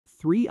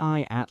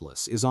3I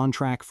Atlas is on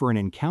track for an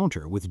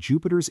encounter with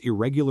Jupiter's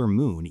irregular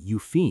moon,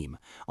 Eupheme,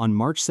 on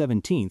March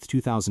 17,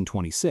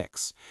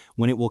 2026,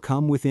 when it will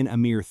come within a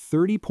mere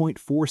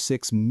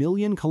 30.46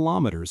 million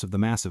kilometers of the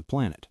massive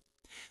planet.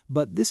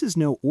 But this is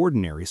no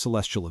ordinary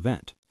celestial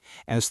event.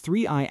 As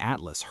 3I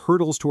Atlas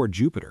hurtles toward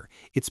Jupiter,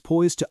 it's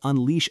poised to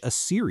unleash a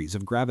series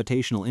of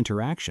gravitational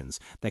interactions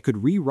that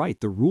could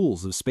rewrite the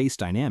rules of space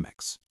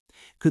dynamics.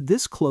 Could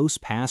this close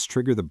pass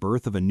trigger the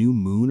birth of a new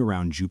moon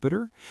around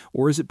Jupiter?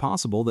 Or is it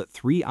possible that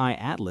 3I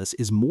Atlas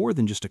is more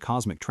than just a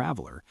cosmic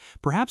traveler,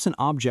 perhaps an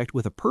object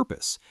with a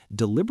purpose,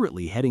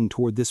 deliberately heading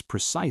toward this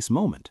precise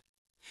moment?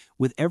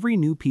 With every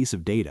new piece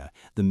of data,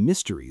 the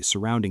mysteries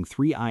surrounding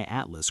 3I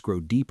Atlas grow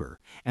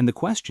deeper, and the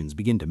questions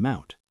begin to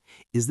mount.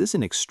 Is this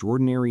an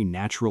extraordinary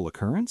natural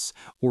occurrence,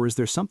 or is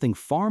there something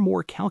far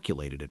more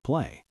calculated at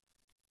play?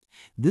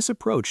 This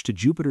approach to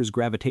Jupiter's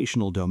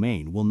gravitational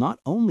domain will not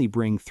only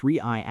bring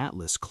 3I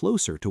Atlas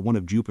closer to one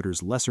of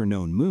Jupiter's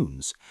lesser-known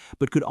moons,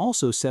 but could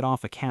also set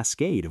off a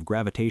cascade of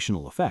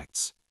gravitational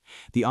effects.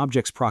 The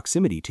object's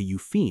proximity to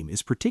Eupheme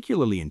is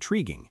particularly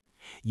intriguing.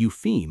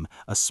 Eupheme,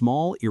 a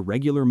small,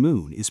 irregular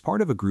moon, is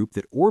part of a group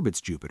that orbits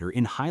Jupiter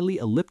in highly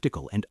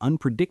elliptical and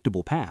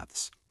unpredictable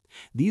paths.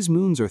 These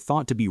moons are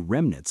thought to be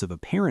remnants of a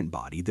parent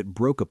body that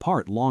broke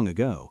apart long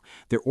ago,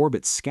 their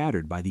orbits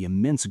scattered by the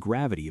immense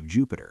gravity of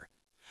Jupiter.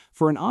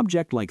 For an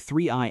object like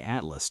 3I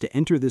Atlas to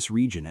enter this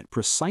region at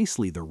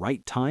precisely the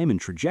right time and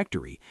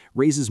trajectory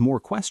raises more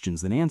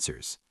questions than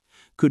answers.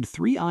 Could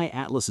 3I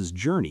Atlas's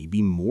journey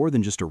be more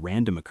than just a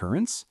random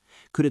occurrence?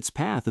 Could its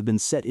path have been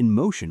set in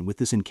motion with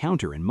this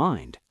encounter in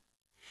mind?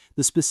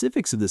 The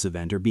specifics of this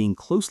event are being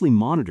closely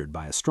monitored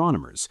by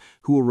astronomers,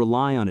 who will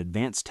rely on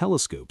advanced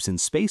telescopes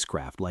and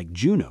spacecraft like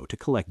Juno to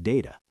collect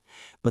data.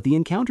 But the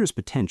encounter's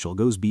potential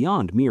goes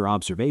beyond mere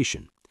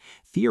observation.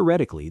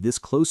 Theoretically, this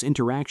close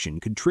interaction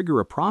could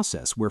trigger a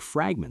process where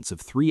fragments of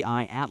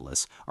 3I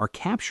Atlas are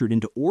captured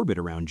into orbit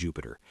around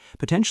Jupiter,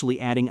 potentially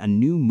adding a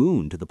new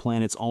moon to the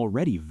planet's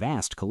already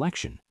vast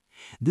collection.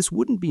 This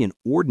wouldn't be an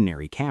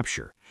ordinary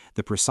capture.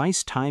 The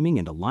precise timing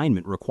and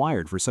alignment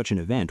required for such an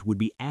event would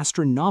be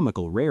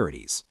astronomical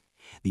rarities.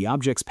 The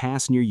object's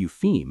pass near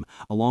Eupheme,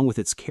 along with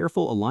its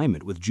careful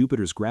alignment with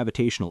Jupiter's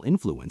gravitational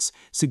influence,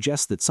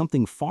 suggests that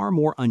something far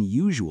more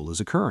unusual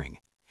is occurring.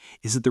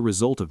 Is it the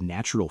result of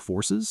natural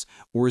forces,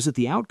 or is it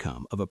the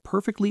outcome of a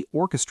perfectly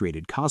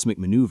orchestrated cosmic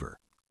maneuver?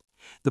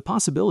 The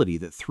possibility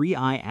that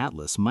 3I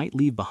Atlas might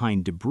leave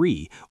behind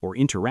debris or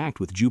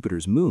interact with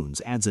Jupiter's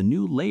moons adds a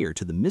new layer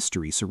to the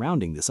mystery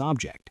surrounding this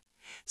object.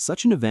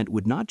 Such an event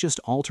would not just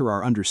alter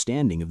our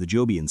understanding of the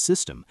Jovian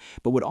system,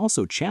 but would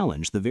also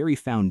challenge the very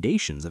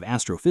foundations of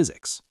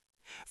astrophysics.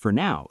 For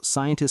now,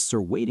 scientists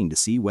are waiting to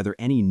see whether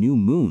any new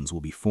moons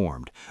will be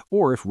formed,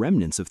 or if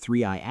remnants of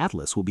 3I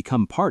Atlas will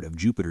become part of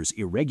Jupiter's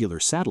irregular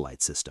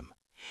satellite system.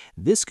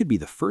 This could be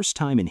the first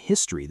time in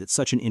history that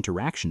such an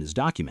interaction is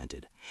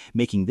documented,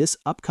 making this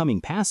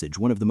upcoming passage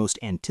one of the most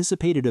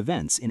anticipated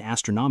events in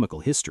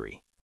astronomical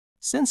history.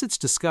 Since its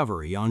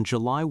discovery on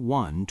July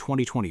 1,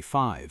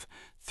 2025,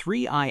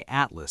 3I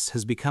Atlas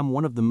has become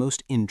one of the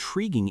most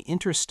intriguing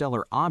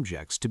interstellar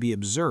objects to be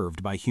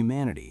observed by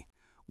humanity.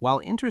 While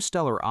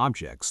interstellar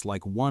objects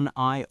like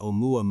 1I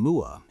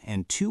Oumuamua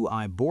and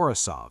 2I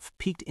Borisov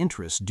piqued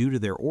interest due to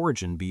their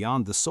origin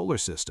beyond the solar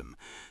system,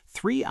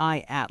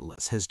 3I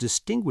Atlas has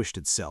distinguished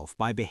itself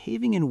by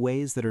behaving in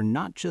ways that are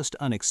not just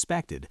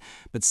unexpected,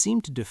 but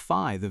seem to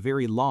defy the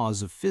very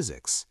laws of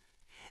physics.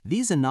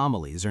 These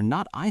anomalies are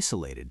not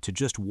isolated to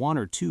just one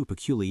or two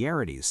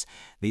peculiarities.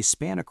 They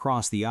span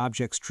across the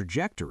object's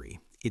trajectory,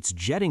 its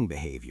jetting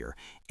behavior,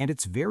 and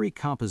its very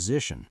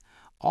composition,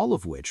 all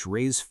of which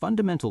raise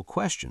fundamental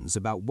questions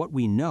about what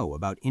we know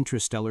about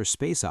interstellar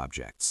space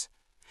objects.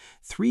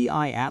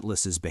 3I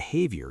Atlas's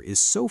behavior is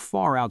so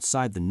far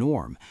outside the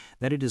norm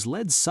that it has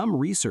led some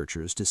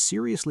researchers to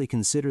seriously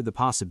consider the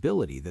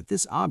possibility that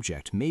this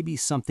object may be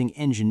something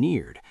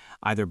engineered,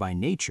 either by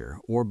nature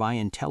or by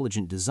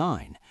intelligent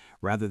design,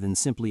 rather than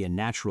simply a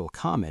natural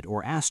comet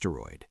or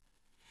asteroid.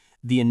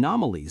 The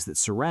anomalies that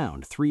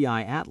surround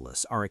 3I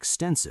Atlas are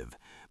extensive,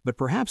 but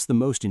perhaps the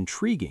most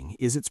intriguing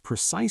is its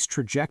precise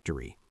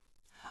trajectory.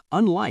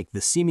 Unlike the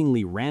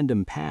seemingly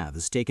random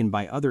paths taken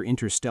by other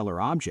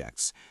interstellar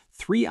objects,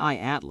 3I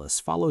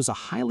Atlas follows a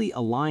highly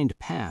aligned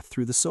path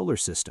through the solar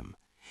system.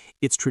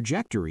 Its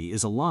trajectory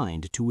is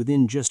aligned to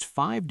within just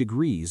 5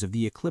 degrees of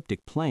the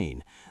ecliptic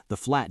plane, the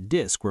flat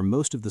disk where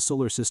most of the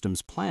solar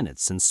system's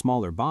planets and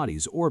smaller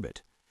bodies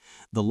orbit.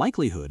 The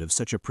likelihood of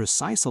such a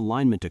precise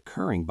alignment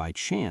occurring by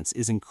chance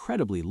is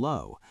incredibly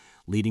low,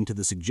 leading to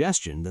the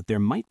suggestion that there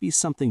might be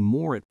something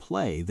more at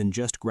play than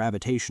just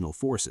gravitational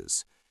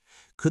forces.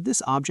 Could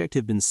this object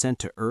have been sent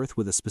to Earth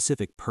with a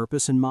specific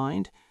purpose in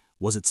mind?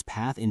 Was its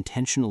path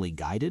intentionally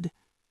guided?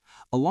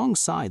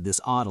 Alongside this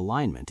odd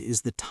alignment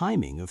is the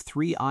timing of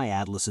 3I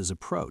Atlas's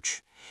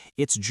approach.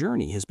 Its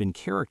journey has been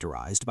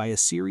characterized by a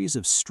series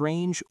of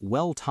strange,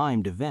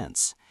 well-timed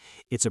events.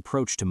 Its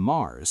approach to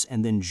Mars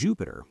and then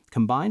Jupiter,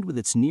 combined with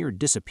its near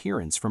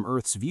disappearance from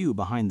Earth's view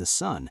behind the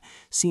Sun,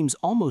 seems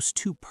almost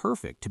too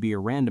perfect to be a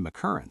random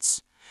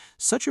occurrence.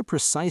 Such a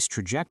precise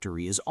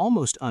trajectory is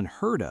almost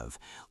unheard of,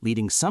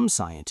 leading some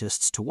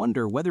scientists to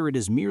wonder whether it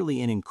is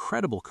merely an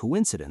incredible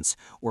coincidence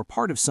or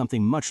part of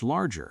something much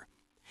larger.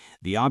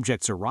 The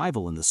object's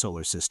arrival in the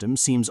solar system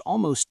seems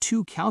almost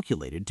too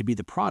calculated to be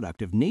the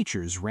product of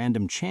nature's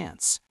random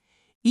chance.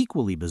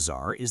 Equally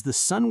bizarre is the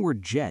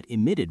sunward jet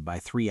emitted by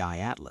 3I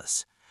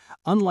Atlas.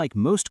 Unlike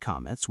most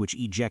comets, which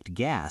eject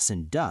gas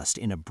and dust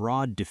in a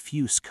broad,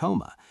 diffuse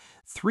coma,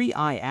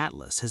 3I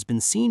Atlas has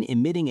been seen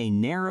emitting a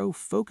narrow,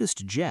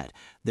 focused jet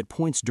that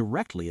points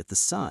directly at the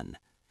Sun.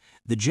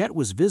 The jet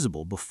was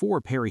visible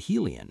before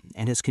perihelion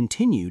and has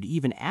continued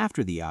even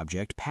after the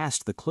object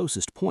passed the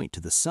closest point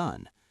to the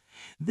Sun.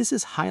 This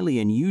is highly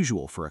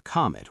unusual for a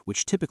comet,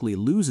 which typically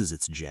loses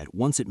its jet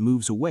once it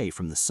moves away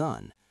from the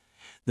Sun.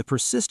 The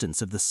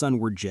persistence of the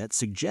sunward jet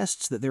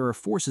suggests that there are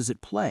forces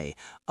at play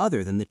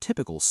other than the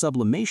typical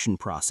sublimation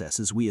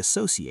processes we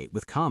associate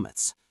with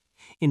comets.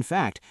 In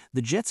fact,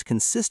 the jet's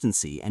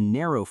consistency and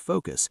narrow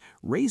focus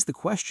raise the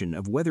question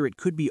of whether it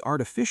could be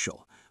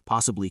artificial,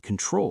 possibly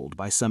controlled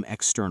by some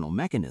external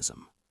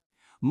mechanism.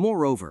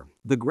 Moreover,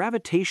 the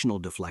gravitational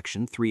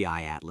deflection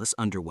 3I Atlas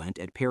underwent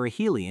at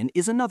perihelion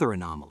is another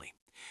anomaly.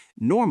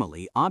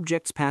 Normally,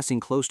 objects passing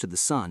close to the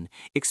Sun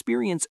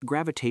experience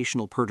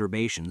gravitational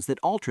perturbations that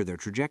alter their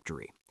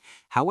trajectory.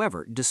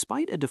 However,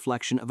 despite a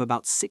deflection of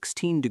about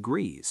 16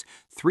 degrees,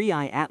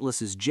 3I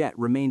Atlas's jet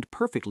remained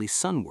perfectly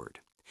sunward.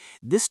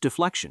 This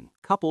deflection,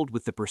 coupled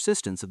with the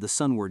persistence of the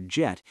sunward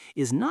jet,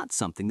 is not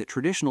something that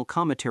traditional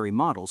cometary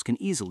models can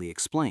easily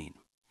explain.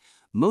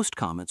 Most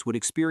comets would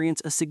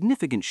experience a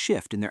significant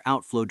shift in their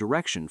outflow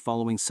direction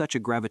following such a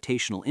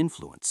gravitational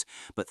influence,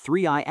 but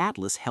 3I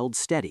Atlas held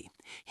steady,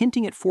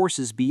 hinting at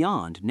forces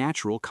beyond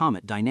natural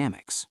comet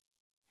dynamics.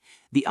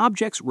 The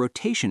object's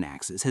rotation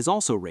axis has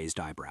also raised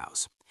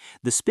eyebrows.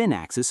 The spin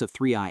axis of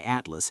 3I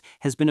Atlas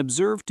has been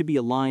observed to be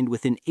aligned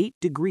within 8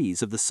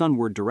 degrees of the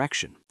sunward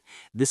direction.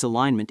 This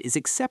alignment is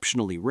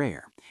exceptionally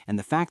rare, and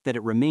the fact that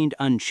it remained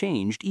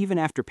unchanged even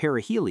after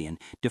perihelion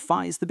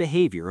defies the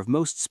behavior of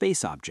most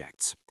space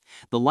objects.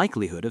 The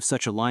likelihood of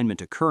such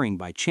alignment occurring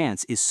by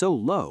chance is so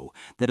low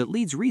that it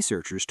leads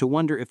researchers to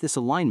wonder if this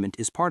alignment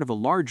is part of a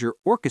larger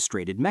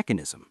orchestrated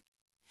mechanism.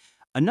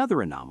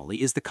 Another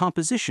anomaly is the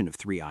composition of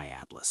 3I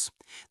Atlas.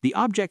 The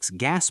object's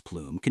gas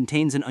plume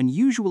contains an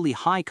unusually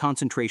high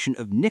concentration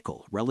of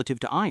nickel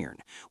relative to iron,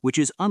 which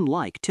is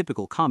unlike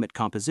typical comet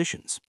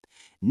compositions.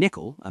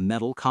 Nickel, a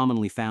metal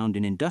commonly found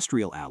in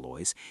industrial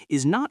alloys,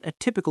 is not a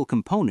typical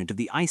component of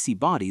the icy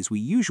bodies we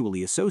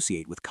usually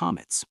associate with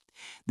comets.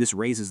 This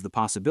raises the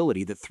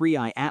possibility that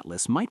 3I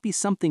Atlas might be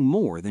something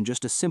more than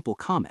just a simple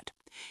comet.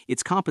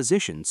 Its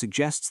composition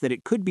suggests that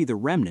it could be the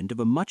remnant of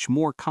a much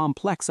more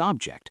complex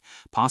object,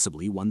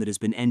 possibly one that has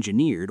been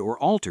engineered or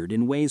altered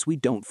in ways we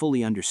don't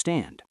fully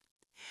understand.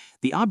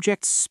 The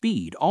object's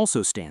speed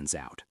also stands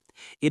out.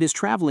 It is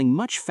traveling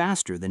much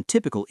faster than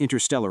typical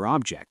interstellar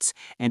objects,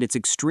 and its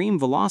extreme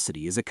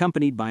velocity is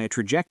accompanied by a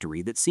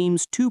trajectory that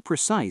seems too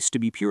precise to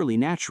be purely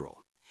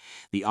natural.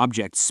 The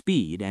object's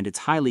speed and its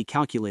highly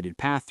calculated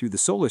path through the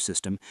solar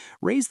system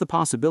raise the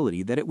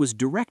possibility that it was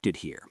directed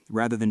here,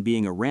 rather than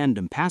being a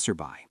random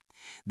passerby.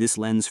 This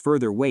lends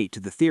further weight to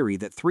the theory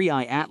that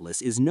 3I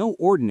Atlas is no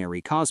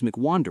ordinary cosmic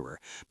wanderer,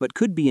 but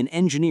could be an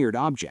engineered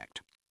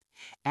object.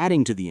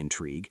 Adding to the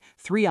intrigue,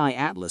 3I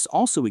Atlas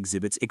also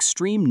exhibits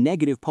extreme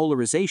negative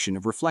polarization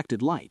of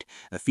reflected light,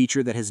 a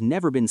feature that has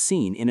never been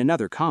seen in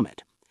another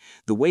comet.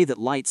 The way that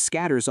light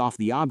scatters off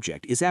the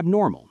object is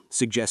abnormal,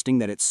 suggesting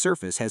that its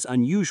surface has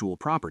unusual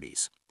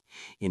properties.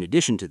 In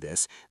addition to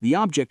this, the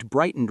object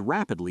brightened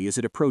rapidly as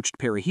it approached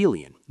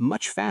perihelion,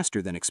 much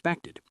faster than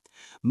expected.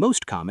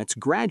 Most comets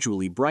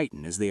gradually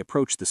brighten as they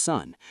approach the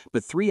Sun,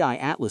 but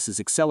 3I Atlas's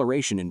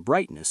acceleration in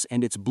brightness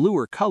and its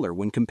bluer color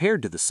when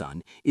compared to the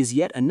Sun is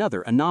yet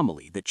another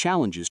anomaly that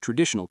challenges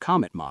traditional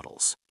comet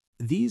models.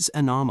 These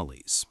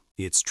anomalies,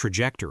 its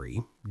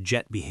trajectory,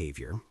 jet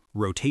behavior,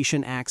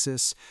 rotation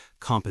axis,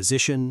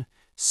 composition,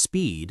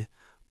 speed,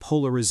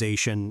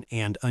 polarization,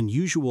 and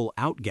unusual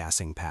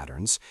outgassing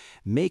patterns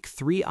make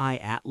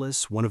 3I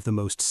Atlas one of the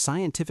most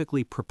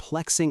scientifically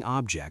perplexing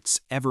objects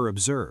ever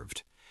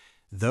observed.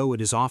 Though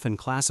it is often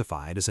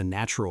classified as a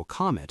natural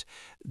comet,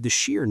 the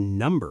sheer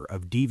number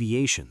of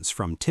deviations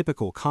from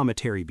typical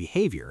cometary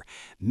behavior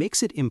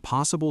makes it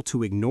impossible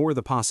to ignore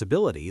the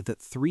possibility that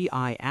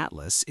 3I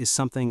Atlas is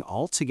something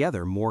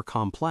altogether more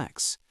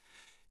complex.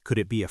 Could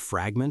it be a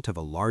fragment of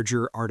a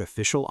larger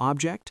artificial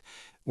object,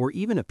 or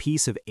even a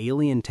piece of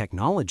alien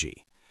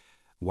technology?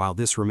 While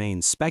this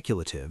remains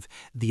speculative,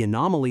 the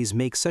anomalies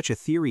make such a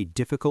theory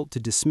difficult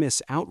to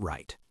dismiss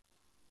outright.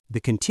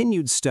 The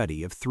continued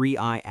study of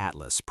 3I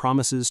Atlas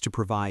promises to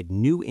provide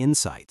new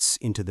insights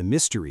into the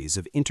mysteries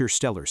of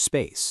interstellar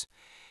space.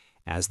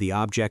 As the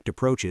object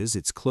approaches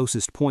its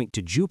closest point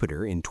to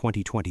Jupiter in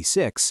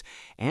 2026,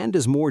 and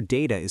as more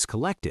data is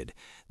collected,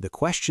 the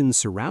questions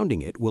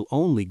surrounding it will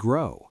only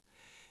grow.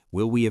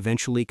 Will we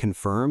eventually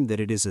confirm that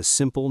it is a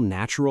simple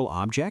natural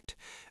object,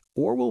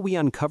 or will we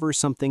uncover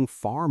something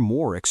far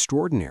more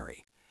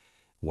extraordinary?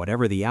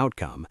 Whatever the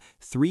outcome,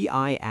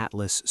 3i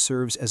Atlas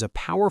serves as a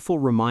powerful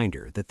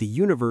reminder that the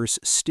universe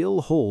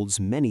still holds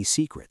many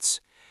secrets.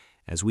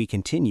 As we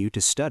continue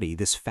to study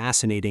this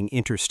fascinating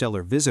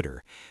interstellar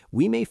visitor,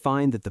 we may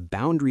find that the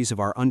boundaries of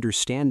our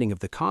understanding of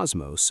the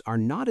cosmos are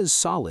not as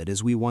solid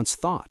as we once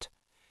thought.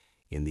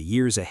 In the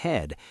years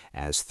ahead,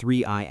 as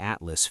 3i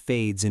Atlas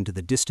fades into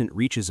the distant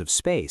reaches of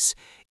space,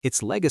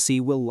 its legacy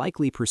will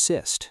likely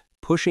persist,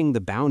 pushing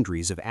the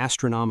boundaries of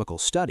astronomical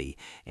study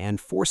and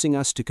forcing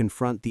us to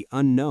confront the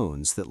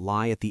unknowns that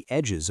lie at the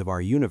edges of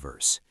our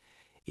universe.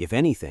 If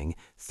anything,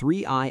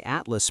 3i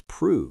Atlas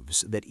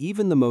proves that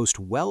even the most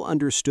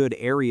well-understood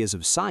areas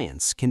of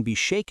science can be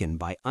shaken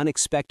by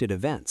unexpected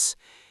events,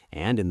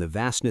 and in the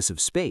vastness of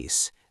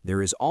space,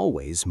 there is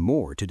always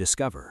more to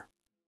discover.